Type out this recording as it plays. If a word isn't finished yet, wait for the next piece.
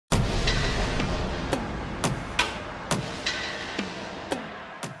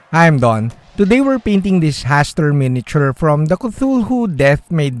I'm Don. Today we're painting this Hastur miniature from the Cthulhu Death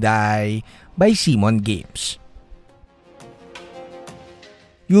May Die by Simon Games.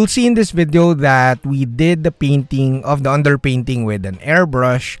 You'll see in this video that we did the painting of the underpainting with an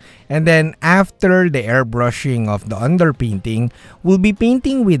airbrush, and then after the airbrushing of the underpainting, we'll be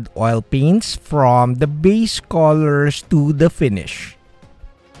painting with oil paints from the base colors to the finish.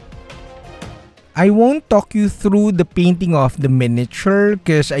 I won't talk you through the painting of the miniature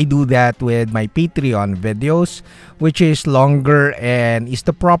because I do that with my Patreon videos, which is longer and is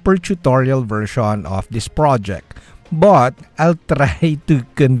the proper tutorial version of this project. But I'll try to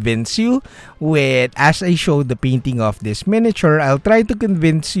convince you as I show the painting of this miniature, I'll try to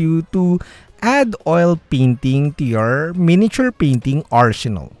convince you to add oil painting to your miniature painting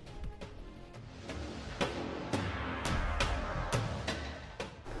arsenal.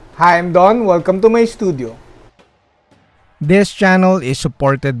 Hi, I'm Don. Welcome to my studio. This channel is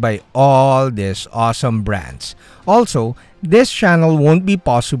supported by all these awesome brands. Also, this channel won't be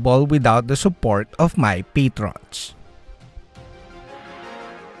possible without the support of my patrons.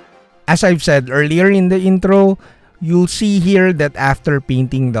 As I've said earlier in the intro, you'll see here that after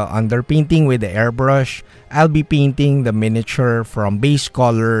painting the underpainting with the airbrush, I'll be painting the miniature from base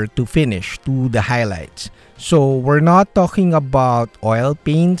color to finish to the highlights. So we're not talking about oil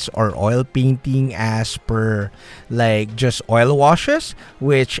paints or oil painting as per like just oil washes,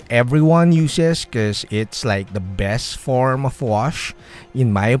 which everyone uses because it's like the best form of wash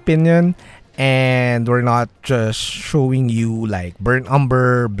in my opinion. And we're not just showing you like burnt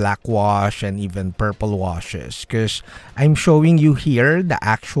umber, black wash, and even purple washes, because I'm showing you here the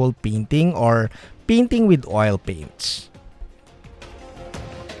actual painting or painting with oil paints.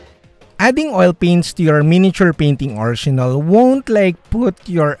 Adding oil paints to your miniature painting arsenal won't like put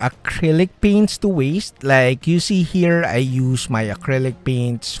your acrylic paints to waste. Like you see here, I use my acrylic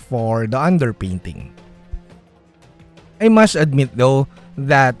paints for the underpainting. I must admit though,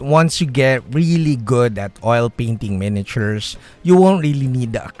 that once you get really good at oil painting miniatures, you won't really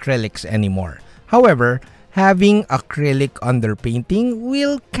need the acrylics anymore. However, having acrylic underpainting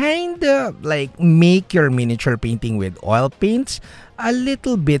will kinda like make your miniature painting with oil paints a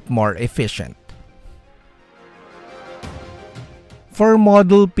little bit more efficient. For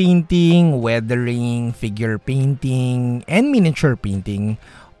model painting, weathering, figure painting, and miniature painting,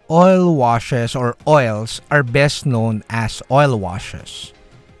 oil washes or oils are best known as oil washes.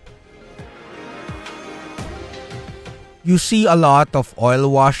 You see a lot of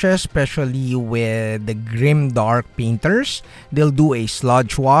oil washes, especially with the grim dark painters. They'll do a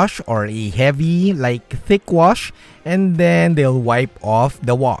sludge wash or a heavy like thick wash, and then they'll wipe off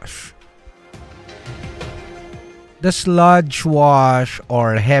the wash. The sludge wash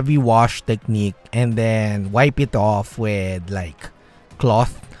or heavy wash technique, and then wipe it off with like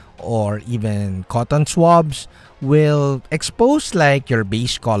cloth or even cotton swabs, will expose like your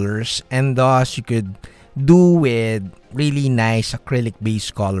base colors, and thus you could do with really nice acrylic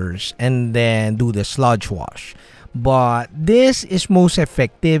base colors and then do the sludge wash. But this is most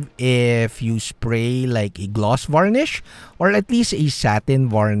effective if you spray like a gloss varnish or at least a satin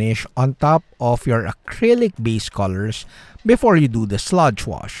varnish on top of your acrylic base colors before you do the sludge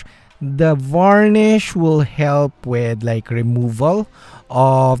wash. The varnish will help with like removal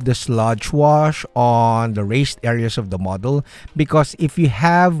of the sludge wash on the raised areas of the model, because if you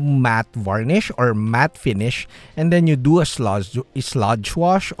have matte varnish or matte finish and then you do a sludge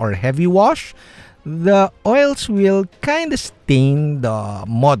wash or heavy wash, the oils will kind of stain the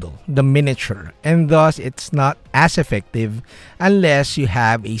model, the miniature, and thus it's not as effective unless you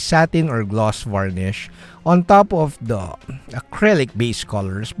have a satin or gloss varnish on top of the acrylic base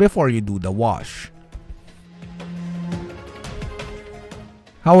colors before you do the wash.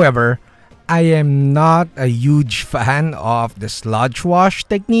 However, I am not a huge fan of the sludge wash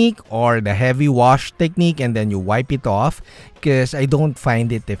technique or the heavy wash technique and then you wipe it off, because I don't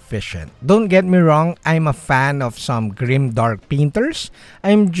find it efficient. Don't get me wrong, I'm a fan of some grim dark painters.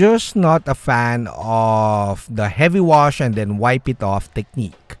 I'm just not a fan of the heavy wash and then wipe it off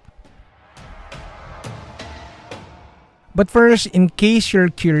technique. But first, in case you're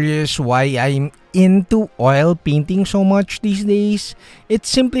curious why I'm into oil painting so much these days, it's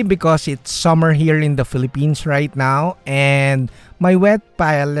simply because it's summer here in the Philippines right now and my wet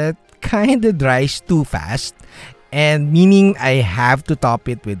palette kinda dries too fast, and meaning I have to top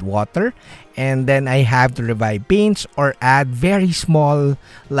it with water and then I have to revive paints or add very small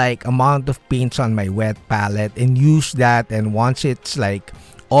like amount of paints on my wet palette and use that, and once it's like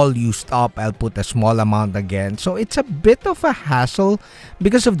all used up, I'll put a small amount again. So it's a bit of a hassle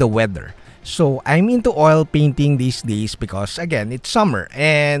because of the weather. So I'm into oil painting these days because again, it's summer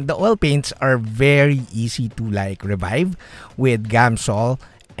and the oil paints are very easy to like revive with Gamsol,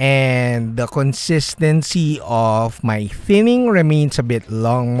 and the consistency of my thinning remains a bit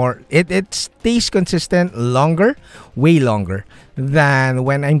it stays consistent longer, way longer than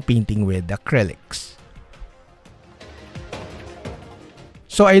when I'm painting with acrylics.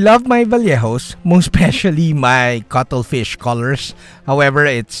 So I love my Vallejos, most especially my cuttlefish colors. However,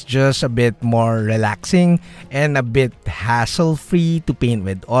 it's just a bit more relaxing and a bit hassle-free to paint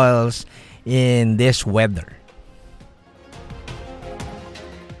with oils in this weather.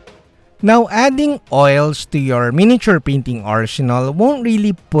 Now, adding oils to your miniature painting arsenal won't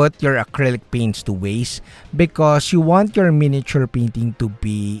really put your acrylic paints to waste because you want your miniature painting to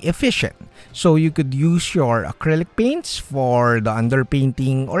be efficient. So you could use your acrylic paints for the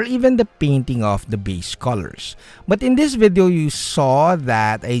underpainting or even the painting of the base colors. But in this video, you saw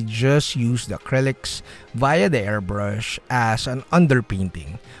that I just used the acrylics via the airbrush as an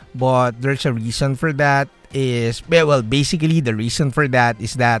underpainting. But there's a reason for that. Basically the reason for that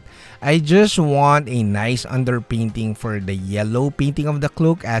is that I just want a nice underpainting for the yellow painting of the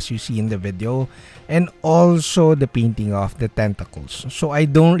cloak as you see in the video, and also the painting of the tentacles. So I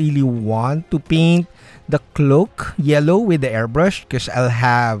don't really want to paint the cloak yellow with the airbrush because I'll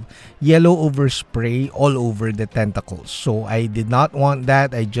have yellow overspray all over the tentacles. So I did not want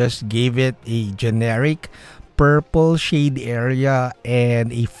that. I just gave it a generic purple shade area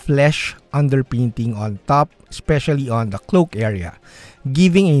and a flesh underpainting on top, especially on the cloak area,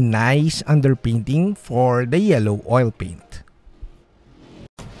 giving a nice underpainting for the yellow oil paint.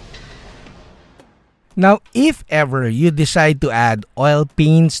 Now, if ever you decide to add oil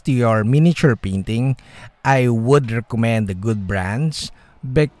paints to your miniature painting, I would recommend the good brands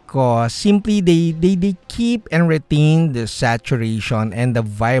because simply they keep and retain the saturation and the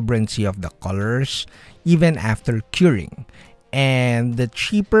vibrancy of the colors even after curing. And the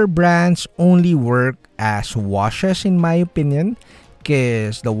cheaper brands only work as washes in my opinion,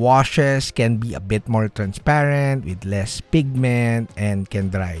 because the washes can be a bit more transparent with less pigment and can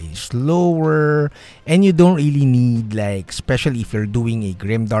dry slower, and you don't really need, like, especially if you're doing a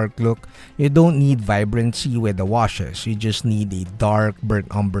grimdark look, you don't need vibrancy with the washes. You just need a dark burnt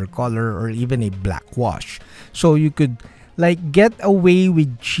umber color or even a black wash. So you could like get away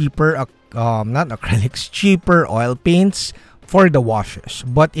with cheaper not acrylics, cheaper oil paints for the washes.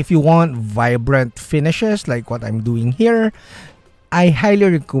 But if you want vibrant finishes like what I'm doing here, I highly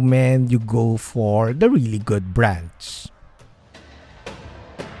recommend you go for the really good brands.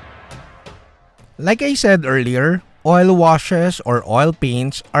 Like I said earlier, oil washes or oil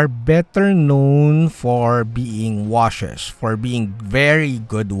paints are better known for being washes, for being very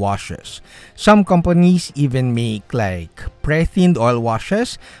good washes. Some companies even make like pre-thinned oil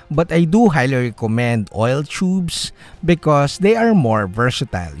washes, but I do highly recommend oil tubes because they are more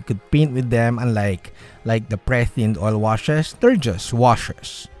versatile. You could paint with them, unlike the pre-thinned oil washes, they're just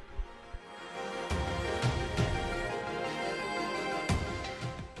washes.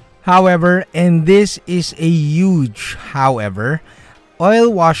 However, and this is a huge however, oil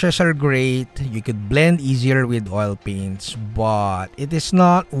washes are great. You could blend easier with oil paints, but it is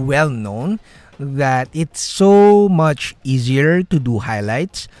not well known that it's so much easier to do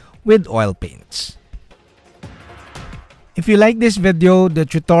highlights with oil paints. If you like this video, the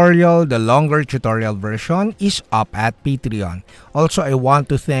tutorial, the longer tutorial version is up at Patreon. Also, I want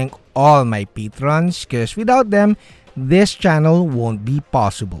to thank all my patrons because without them, this channel won't be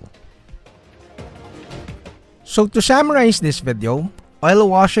possible. So to summarize this video, oil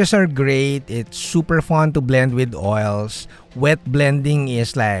washes are great. It's super fun to blend with oils. Wet blending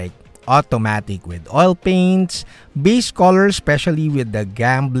is like automatic with oil paints. Base color, especially with the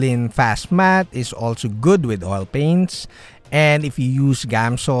Gamblin Fast Matte, is also good with oil paints. And if you use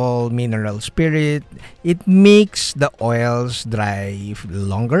Gamsol Mineral Spirit, it makes the oils dry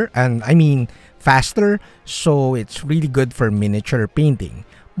longer, and I mean faster, so it's really good for miniature painting.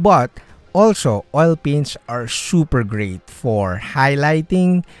 But also, oil paints are super great for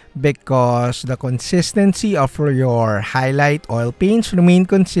highlighting because the consistency of your highlight oil paints remain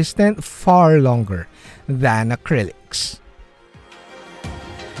consistent far longer than acrylics.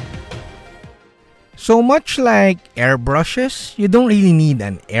 So much like airbrushes, you don't really need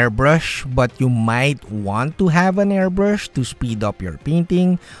an airbrush, but you might want to have an airbrush to speed up your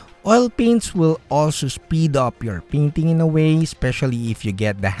painting. Oil paints will also speed up your painting in a way, especially if you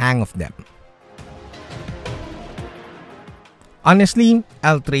get the hang of them. Honestly,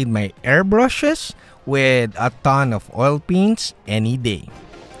 I'll trade my airbrushes with a ton of oil paints any day.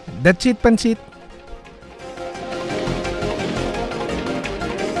 That's it, Pansit.